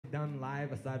done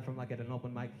live aside from like at an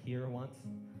open mic here once,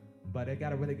 but it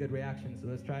got a really good reaction, so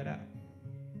let's try it out.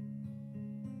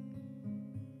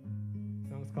 The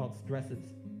song's called Stresses.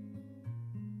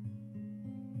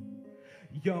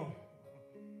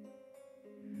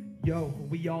 Yo,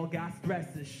 we all got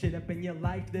stresses, shit up in your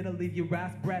life that'll leave your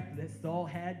ass breathless. All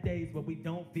had days where we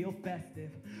don't feel festive.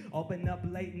 Open up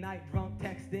late night, drunk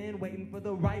texting, waiting for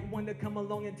the right one to come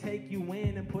along and take you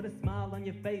in and put a smile on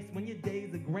your face when your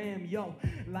days are grim. Yo,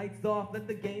 lights off, let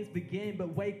the games begin,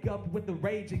 but wake up with the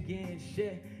rage again.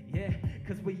 Shit, yeah,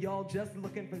 cause we all just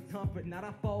looking for comfort. Not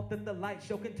our fault that the light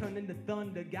show can turn into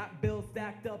thunder. Got bills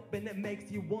stacked up and it makes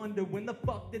you wonder, when the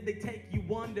fuck did they take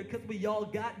you under? Cause we all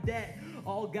got debt,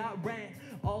 all got rent,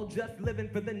 all just living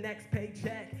for the next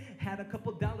paycheck. Had a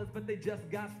couple dollars but they just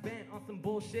got spent on some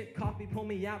bullshit. Coffee pull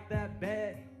me out that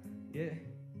bed, yeah.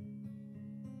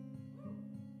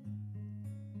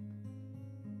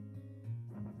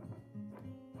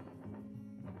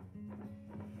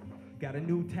 Got a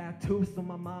new tattoo, so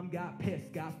my mom got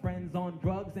pissed. Got friends on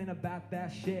drugs, ain't about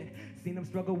that shit. Seen them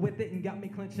struggle with it and got me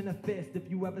clenching a fist. If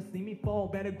you ever see me fall,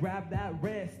 better grab that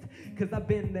wrist. Cause I've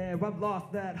been there, I've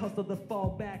lost that hustle to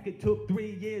fall back. It took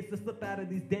 3 years to slip out of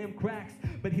these damn cracks,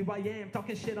 but here I am,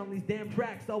 talking shit on these damn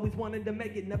tracks. Always wanted to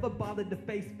make it, never bothered to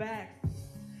face facts.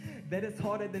 That it's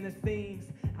harder than it seems.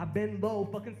 I've been low,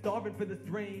 fucking starving for this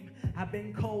dream. I've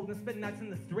been cold and spent nights in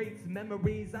the streets.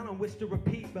 Memories I don't wish to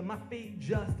repeat, but my feet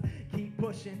just keep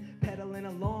pushing, pedaling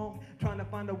along, trying to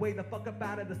find a way the fuck up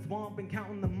out of the swamp and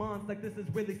counting the months like this is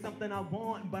really something I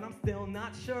want, but I'm still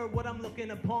not sure what I'm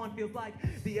looking upon. Feels like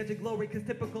the edge of glory, cause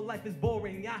typical life is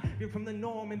boring. I veered from the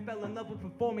norm and fell in love with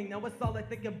performing. Now it's all I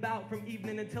think about from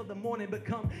evening until the morning, but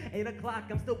come 8 o'clock,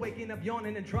 I'm still waking up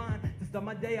yawning and trying to start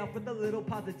my day off with a little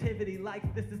positivity,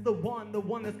 like this is the one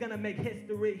that's gonna make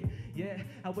history. Yeah,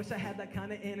 I wish I had that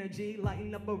kind of energy,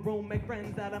 lighten up a room, make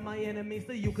friends out of my enemies,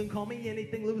 so you can call me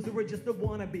anything, loser or just a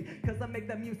wannabe, cause I make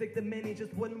that music that many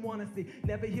just wouldn't wanna see.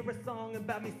 Never hear a song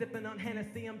about me sipping on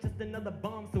Hennessy, I'm just another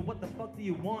bum, so what the fuck do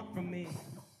you want from me?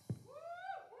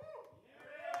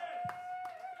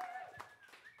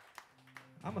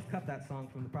 I must cut that song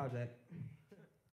from the project.